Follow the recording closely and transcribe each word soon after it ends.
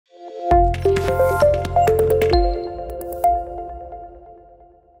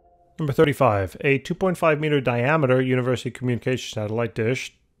Number 35, a 2.5-meter diameter university communication satellite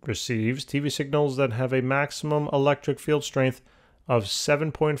dish receives TV signals that have a maximum electric field strength of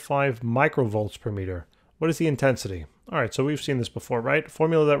 7.5 microvolts per meter. What is the intensity? All right, so we've seen this before, right?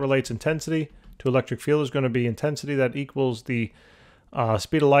 Formula that relates intensity to electric field is going to be intensity that equals the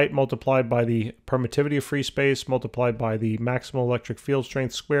speed of light multiplied by the permittivity of free space multiplied by the maximum electric field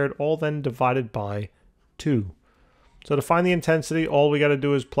strength squared, all then divided by 2. So to find the intensity, all we got to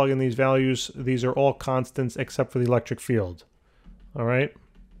do is plug in these values. These are all constants except for the electric field. All right.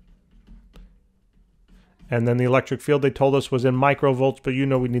 And then the electric field they told us was in microvolts, but you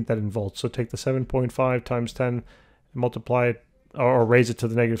know we need that in volts. So take the 7.5 times 10 and multiply it or raise it to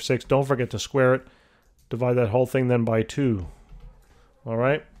the -6. Don't forget to square it. Divide that whole thing then by 2. All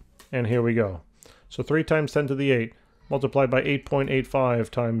right. And here we go. So 3 times 10 to the 8 multiplied by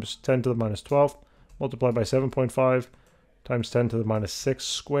 8.85 times 10 to the -12. Multiplied by 7.5 times 10 to the -6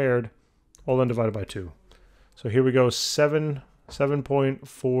 squared, all then divided by 2. So here we go,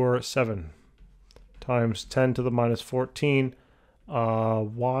 7.47 times 10 to the -14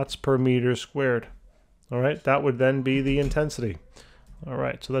 watts per meter squared. All right, that would then be the intensity. All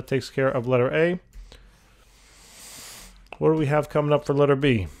right, so that takes care of letter A. What do we have coming up for letter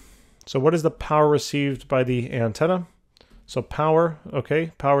B? So what is the power received by the antenna? So power,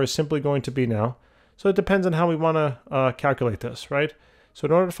 okay, power is simply going to be now. So it depends on how we want to calculate this, right? So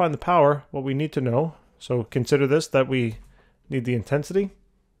in order to find the power, what we need to know, so consider this, that we need the intensity,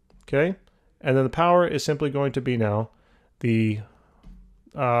 okay? And then the power is simply going to be now the,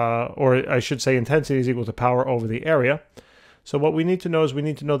 or I should say intensity is equal to power over the area. So what we need to know is we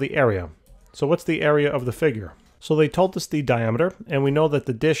need to know the area. So what's the area of the figure? So they told us the diameter, and we know that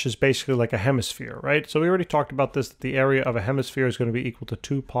the dish is basically like a hemisphere, right? So we already talked about this, that the area of a hemisphere is going to be equal to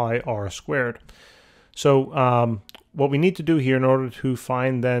 2 pi r squared. So what we need to do here in order to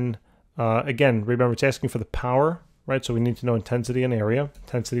find then, again, remember it's asking for the power, right? So we need to know intensity and area.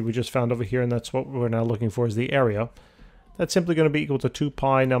 Intensity we just found over here, and that's what we're now looking for is the area. That's simply going to be equal to 2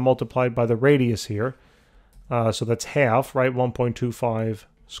 pi now multiplied by the radius here. So that's half, right? 1.25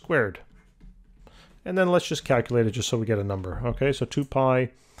 squared. And then let's just calculate it just so we get a number. Okay, so 2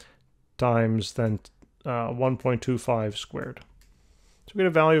 pi times then 1.25 squared. So we get a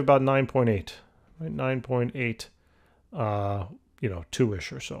value of about 9.8. Right, 9.8,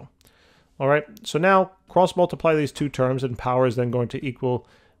 2-ish or so. All right, so now cross multiply these two terms, and power is then going to equal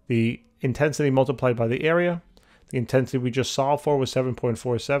the intensity multiplied by the area. The intensity we just solved for was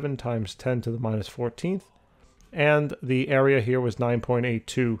 7.47 times 10 to the -14th, and the area here was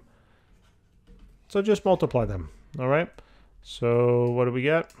 9.82. So just multiply them. All right, so what do we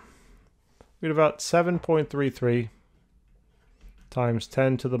get? We get about 7.33 times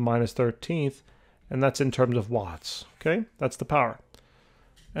 10 to the -13th. And that's in terms of watts, okay? That's the power.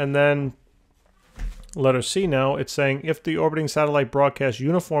 And then letter C now, it's saying if the orbiting satellite broadcasts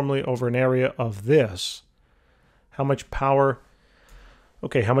uniformly over an area of this, how much power,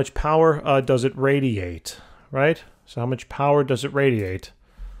 okay, how much power does it radiate, right? So how much power does it radiate?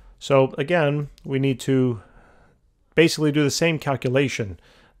 So again, we need to basically do the same calculation.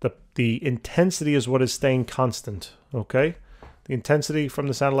 The intensity is what is staying constant, okay? The intensity from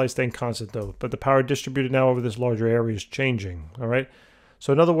the satellite is staying constant though, but the power distributed now over this larger area is changing, all right?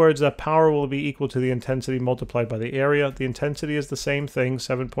 So in other words, that power will be equal to the intensity multiplied by the area. The intensity is the same thing,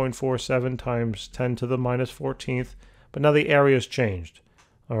 7.47 times 10 to the -14th, but now the area has changed,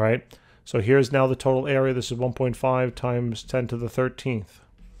 all right? So here's now the total area. This is 1.5 times 10 to the 13th.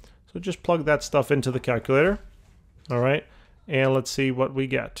 So just plug that stuff into the calculator, all right? And let's see what we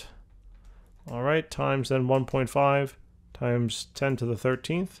get. All right, times then 1.5 times 10 to the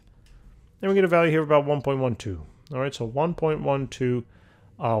 13th. And we get a value here of about 1.12. All right, so 1.12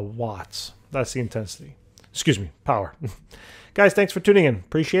 watts. That's the intensity. Excuse me, power. Guys, thanks for tuning in.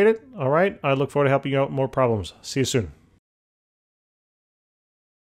 Appreciate it. All right, I look forward to helping you out with more problems. See you soon.